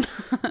shut down.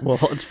 Well,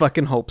 let's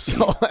fucking hope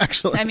so,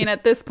 actually. I mean,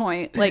 at this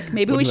point, like,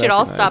 maybe we Wouldn't should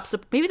all that be stop. nice? So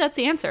maybe that's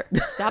the answer.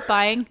 Stop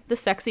buying the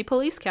sexy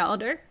police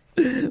calendar.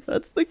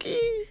 That's the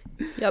key.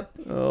 Yep.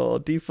 Oh,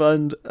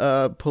 defund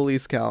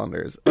police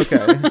calendars.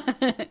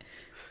 Okay.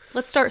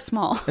 Let's start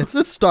small. It's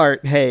a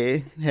start.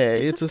 Hey,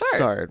 it's a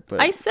start. But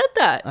I said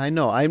that. I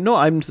know.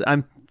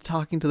 I'm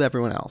talking to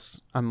everyone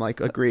else. I'm like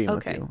agreeing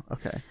with Okay. you.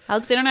 Okay.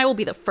 Alexander and I will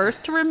be the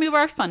first to remove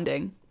our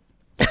funding.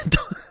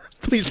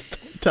 Please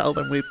tell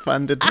them we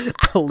funded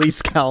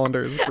police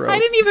calendars, bro. I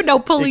didn't even know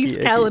police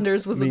Icky.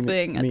 calendars was Me a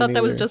thing. I me thought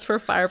that was neither. just for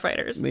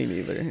firefighters. Me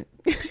neither.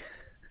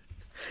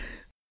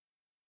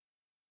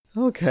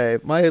 Okay,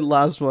 my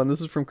last one.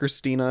 This is from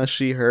Christina,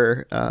 she,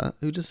 her,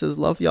 who just says,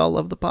 love y'all,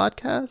 love the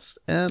podcast,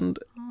 and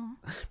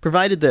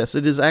provided this.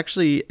 It is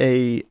actually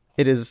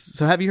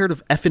so have you heard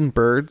of Effin'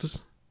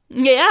 Birds?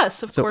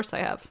 Yes, of course I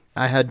have.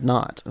 I had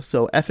not.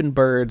 So Effin'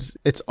 Birds,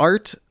 it's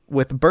art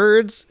with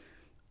birds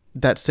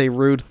that say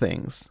rude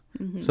things.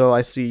 Mm-hmm. So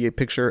I see a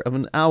picture of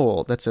an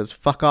owl that says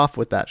fuck off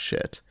with that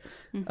shit.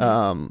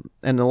 And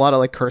a lot of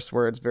like curse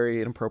words,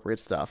 very inappropriate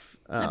stuff.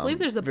 I believe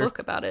there's a book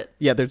about it.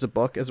 Yeah, there's a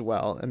book as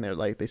well, and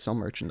they sell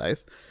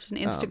merchandise. There's an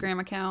Instagram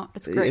account.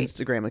 It's The great.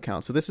 Instagram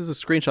account. So this is a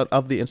screenshot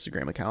of the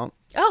Instagram account,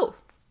 Oh,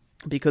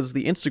 because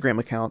the Instagram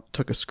account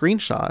took a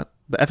screenshot.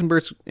 The Effin'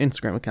 Birds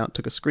Instagram account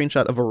took a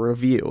screenshot of a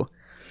review.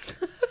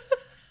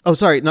 Oh,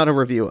 sorry, not a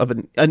review, of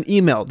an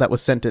email that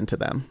was sent in to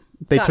them.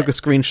 They Got took it.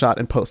 a screenshot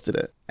and posted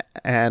it,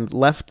 and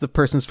left the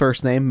person's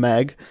first name,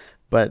 Meg,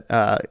 but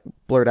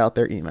blurred out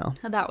their email.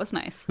 that was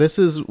nice. This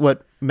is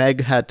what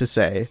Meg had to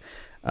say.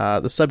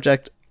 The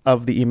subject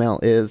of the email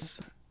is,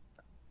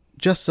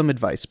 just some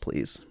advice,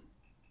 please.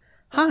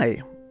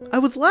 Hi, I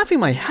was laughing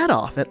my head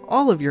off at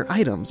all of your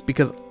items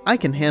because I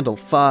can handle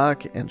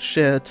fuck and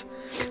shit.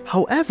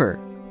 However,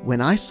 when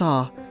I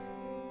saw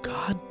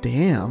God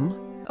damn,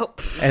 Oh,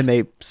 and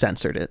they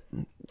censored it,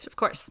 of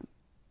course.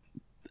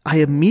 I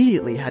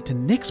immediately had to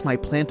nix my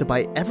plan to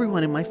buy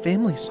everyone in my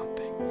family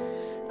something.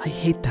 I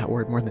hate that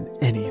word more than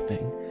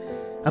anything.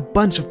 A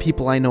bunch of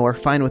people I know are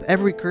fine with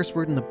every curse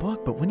word in the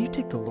book, but when you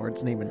take the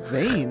Lord's name in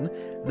vain,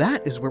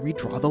 that is where we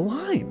draw the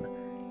line.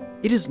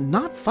 It is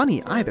not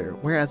funny either,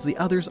 whereas the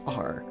others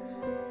are.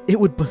 It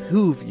would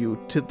behoove you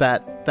to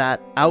that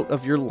out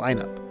of your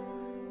lineup.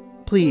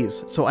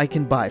 Please, so I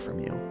can buy from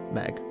you,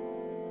 Meg.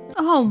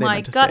 Oh They my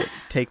meant to god. say,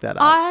 take that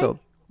out. I So,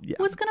 yeah.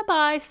 was going to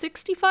buy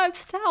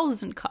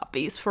 65,000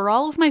 copies for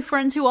all of my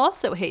friends who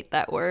also hate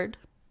that word.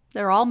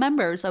 They're all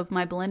members of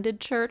my blended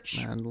church.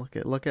 And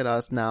look at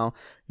us now.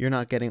 You're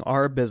not getting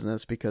our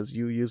business because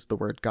you used the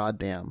word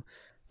goddamn.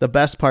 The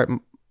best part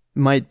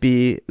might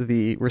be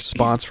the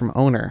response from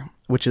owner,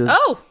 which is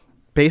Oh!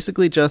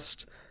 basically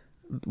just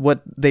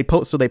what they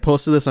post. So they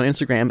posted this on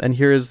Instagram, and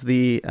here is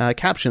the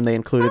caption they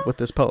included with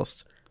this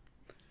post.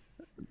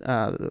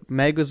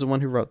 Meg was the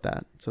one who wrote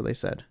that. So they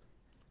said,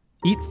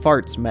 "Eat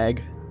farts,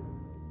 Meg."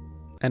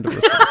 End of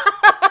response.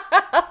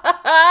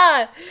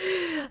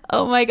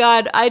 Oh my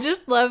god, I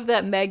just love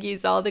that Meg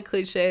used all the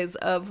cliches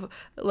of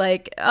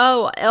like,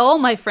 oh, all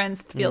my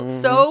friends feel,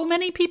 so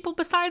many people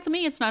besides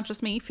me, it's not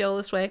just me, feel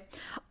this way.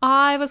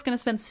 I was gonna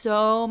spend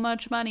so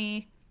much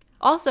money.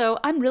 Also,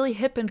 I'm really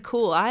hip and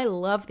cool. I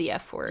love the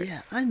F word.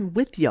 Yeah, I'm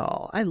with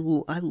y'all. I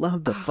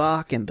love the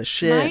fuck and the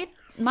shit.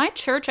 My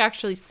church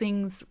actually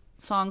sings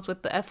songs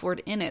with the F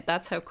word in it.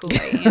 That's how cool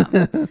I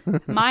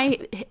am.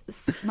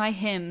 My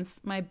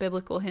hymns, my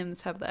biblical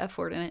hymns have the F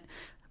word in it,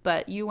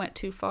 but you went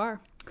too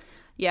far.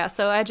 Yeah,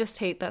 so I just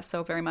hate that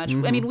so very much.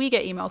 I mean, we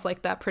get emails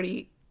like that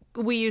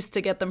we used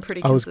to get them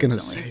pretty consistently. I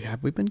was going to say,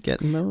 have we been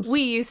getting those?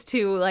 We used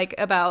to, like,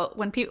 about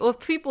when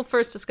people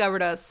first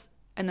discovered us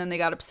and then they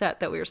got upset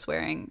that we were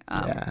swearing.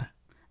 Yeah.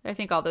 I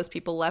think all those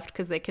people left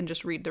because they can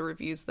just read the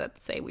reviews that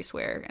say we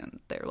swear, and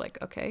they're like,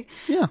 okay.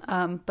 Yeah.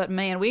 But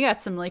man, we got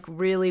some like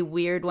really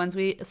weird ones.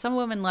 Some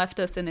woman left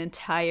us an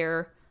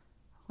entire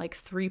like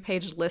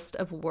 3-page list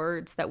of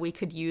words that we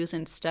could use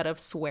instead of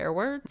swear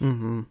words.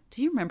 Mm-hmm.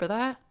 Do you remember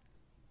that?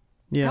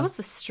 Yeah. That was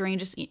the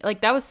strangest.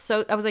 Like that was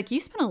so. I was like,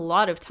 you spent a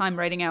lot of time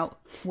writing out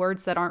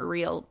words that aren't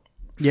real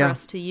for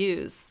us to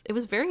use. It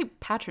was very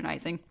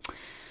patronizing.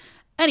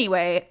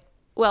 Anyway.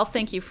 Well,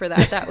 thank you for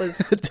that. That was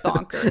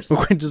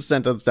bonkers. We just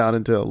sent us down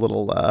into a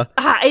little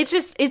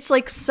it's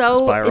like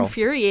so spiral.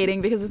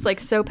 Infuriating because it's like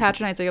so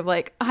patronizing of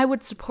like, I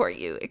would support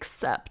you,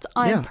 except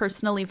I'm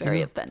personally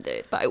very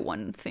offended by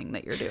one thing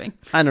that you're doing.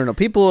 I don't know.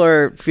 People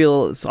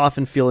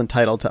often feel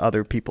entitled to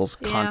other people's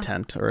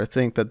content, or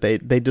think that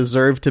they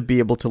deserve to be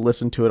able to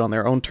listen to it on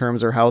their own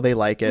terms or how they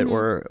like it,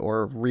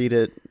 or read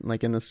it,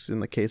 like in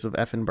the case of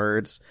Effin'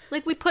 Birds.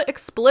 Like we put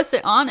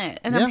explicit on it,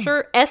 and I'm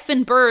sure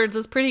Effin' Birds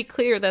is pretty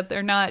clear that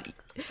they're not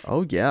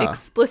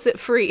explicit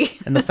free.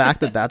 And the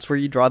fact that that's where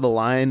you draw the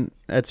line,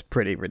 it's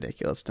pretty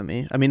ridiculous to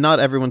me. I mean,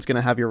 not everyone's going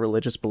to have your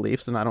religious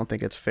beliefs, and I don't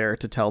think it's fair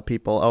to tell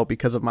people, oh,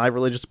 because of my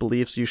religious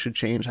beliefs, you should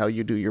change how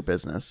you do your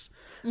business.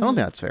 I don't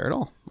think that's fair at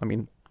all. I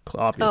mean,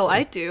 obviously. Oh,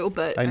 I do,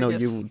 but I know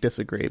you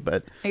disagree,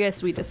 but I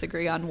guess we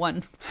disagree on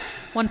one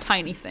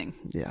tiny thing.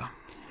 Yeah.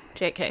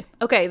 JK.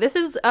 Okay, this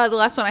is the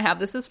last one I have.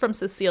 This is from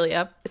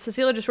Cecilia.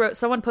 Cecilia just wrote,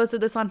 someone posted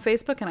this on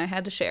Facebook and I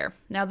had to share.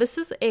 Now, this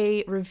is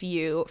a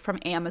review from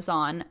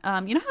Amazon.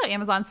 You know how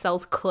Amazon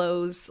sells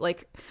clothes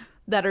like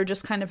that are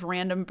just kind of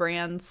random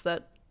brands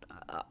that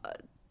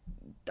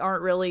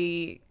aren't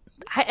really...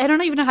 I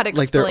don't even know how to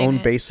explain like their own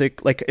it.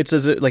 basic, like it's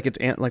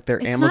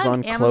their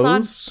Amazon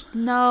clothes.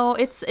 No,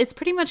 it's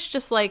pretty much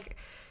just like,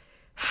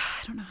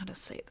 I don't know how to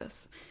say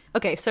this.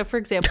 Okay, so for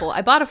example,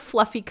 I bought a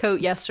fluffy coat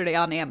yesterday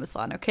on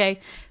Amazon, okay?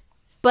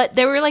 But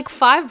there were like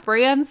 5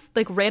 brands,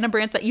 like random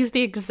brands that use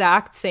the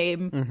exact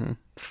same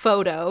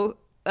photo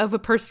of a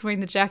person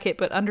wearing the jacket,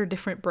 but under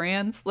different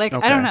brands. Like,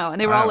 okay. I don't know.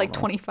 And they were all like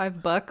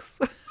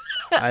 $25.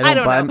 I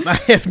don't know. I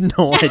have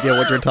no idea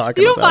what you're talking about.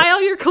 You don't buy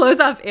all your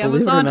clothes off Amazon?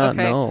 Believe it or not,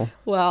 okay. No.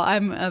 Well,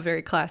 I'm a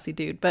very classy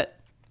dude. But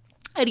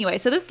anyway,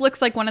 so this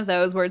looks like one of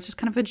those where it's just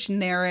kind of a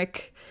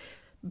generic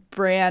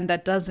brand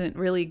that doesn't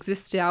really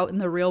exist out in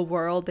the real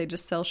world. They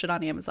just sell shit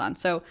on Amazon.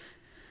 So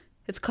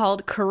it's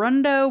called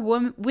Corundo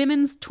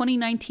Women's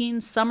 2019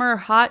 Summer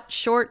Hot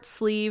Short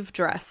Sleeve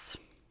Dress.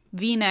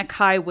 V-neck,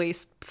 high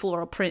waist,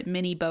 floral print,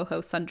 mini boho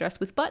sundress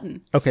with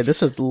button. Okay, this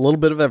has a little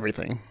bit of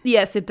everything.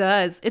 Yes, it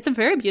does. It's a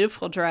very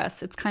beautiful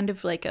dress. It's kind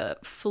of like a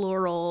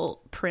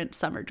floral print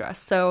summer dress.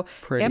 So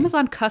Pretty.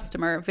 Amazon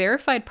customer,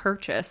 verified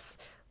purchase,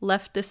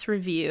 left this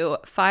review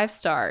 5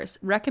 stars,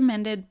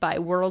 recommended by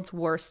World's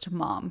Worst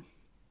Mom.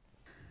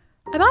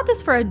 I bought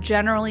this for a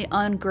generally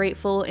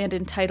ungrateful and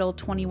entitled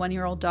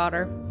 21-year-old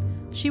daughter.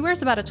 She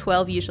wears about a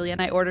 12 usually,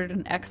 and I ordered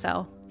an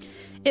XL.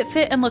 It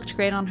fit and looked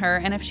great on her,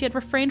 and if she had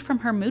refrained from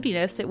her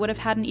moodiness, it would have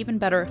had an even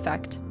better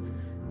effect.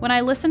 When I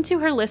listened to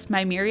her list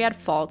my myriad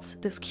faults,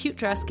 this cute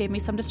dress gave me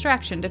some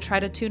distraction to try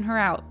to tune her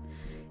out.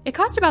 It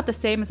cost about the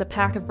same as a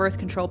pack of birth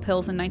control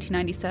pills in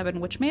 1997,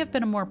 which may have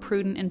been a more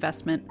prudent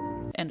investment.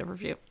 End of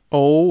review.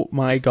 Oh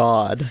my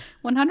god.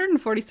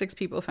 146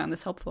 people found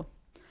this helpful.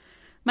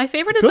 My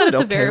favorite is that it's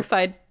a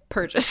verified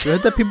purchase.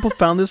 Good that people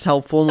found this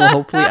helpful and will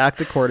hopefully act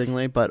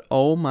accordingly, but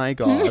oh my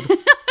god.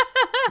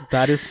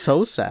 That is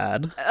so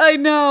sad. I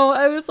know.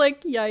 I was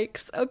like,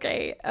 yikes.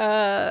 Okay.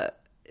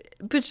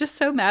 But just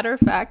so matter of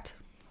fact.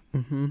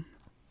 Mm-hmm.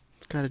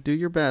 Gotta do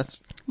your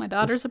best. My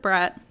daughter's a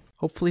brat.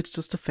 Hopefully it's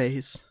just a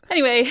phase.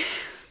 Anyway,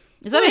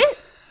 is that it?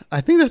 I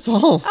think that's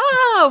all.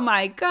 Oh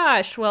my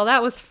gosh. Well,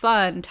 that was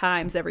fun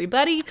times,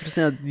 everybody.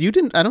 Christina,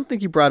 I don't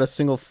think you brought a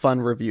single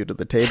fun review to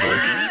the table.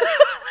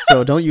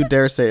 So don't you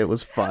dare say it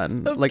was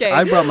fun. Okay. Like,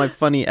 I brought my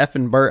funny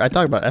Effin' Bird. I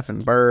talked about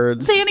Effin'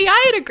 Birds. Sandy,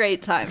 I had a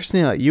great time.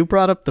 Christina, you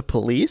brought up The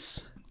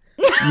Police.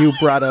 You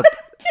brought up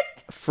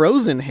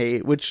Frozen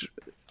hate, which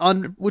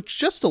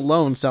just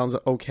alone sounds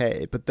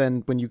okay. But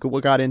then when you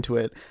got into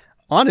it,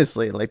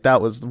 honestly, like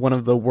that was one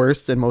of the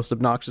worst and most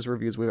obnoxious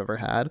reviews we've ever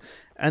had.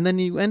 And then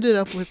you ended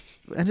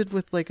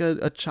with like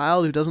a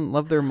child who doesn't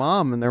love their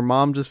mom and their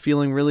mom just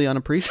feeling really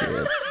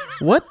unappreciated.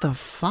 What the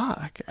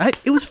fuck?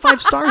 It was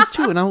 5 stars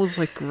too, and I was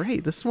like,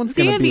 great, this one's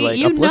gonna be like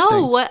you uplifting.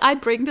 know what I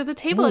bring to the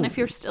table, and if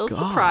you're still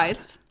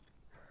surprised,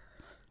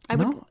 I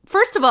would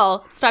first of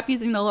all stop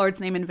using the Lord's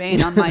name in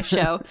vain on my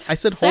show. I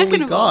said, Second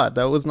holy of all, God,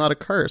 that was not a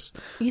curse.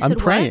 You I'm said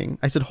what? praying.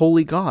 I said,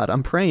 holy God,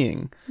 I'm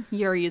praying.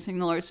 You're using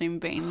the Lord's name in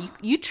vain.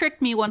 You tricked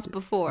me once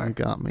before. You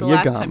got me. The You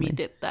last got time me. you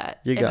did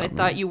that. You and got I me.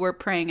 thought you were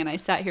praying, and I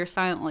sat here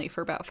silently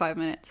for about 5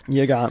 minutes.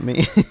 You got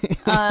me.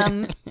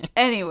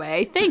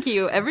 Anyway, thank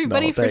you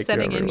everybody No, for thank you,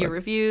 sending in your everyone.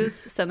 reviews.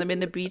 Send them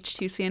into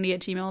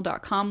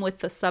beach2sandy@gmail.com with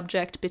the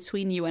subject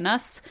between you and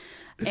us.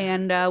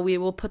 And we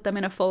will put them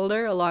in a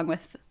folder along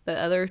with the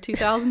other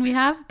 2,000 we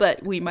have.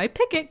 But we might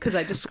pick it because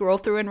I just scroll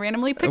through and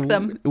randomly pick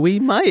them. We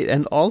might,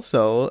 and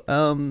also,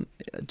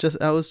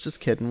 I was just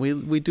kidding.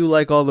 We do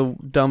like all the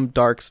dumb,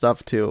 dark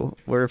stuff too.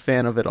 We're a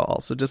fan of it all.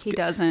 So just He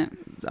doesn't.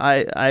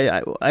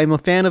 I'm a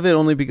fan of it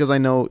only because I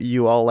know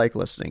you all like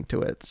listening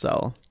to it.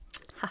 So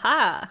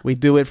Haha. we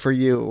do it for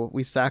you.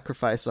 We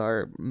sacrifice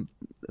our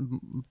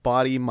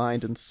body,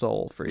 mind, and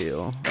soul for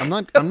you. I'm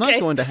not Okay.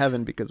 going to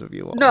heaven because of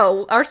you all.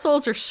 No, our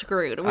souls are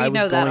screwed. We I was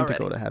know that going already. to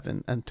go to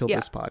heaven until Yeah.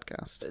 this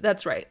podcast.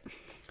 That's right.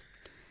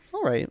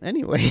 All right.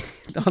 Anyway,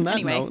 on that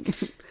Anyway. note,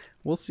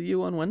 we'll see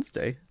you on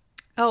Wednesday.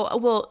 Oh,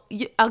 well,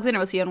 Alexander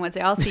will see you on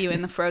Wednesday. I'll see you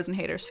in the Frozen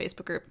Haters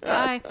Facebook group.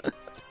 Bye.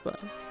 Bye.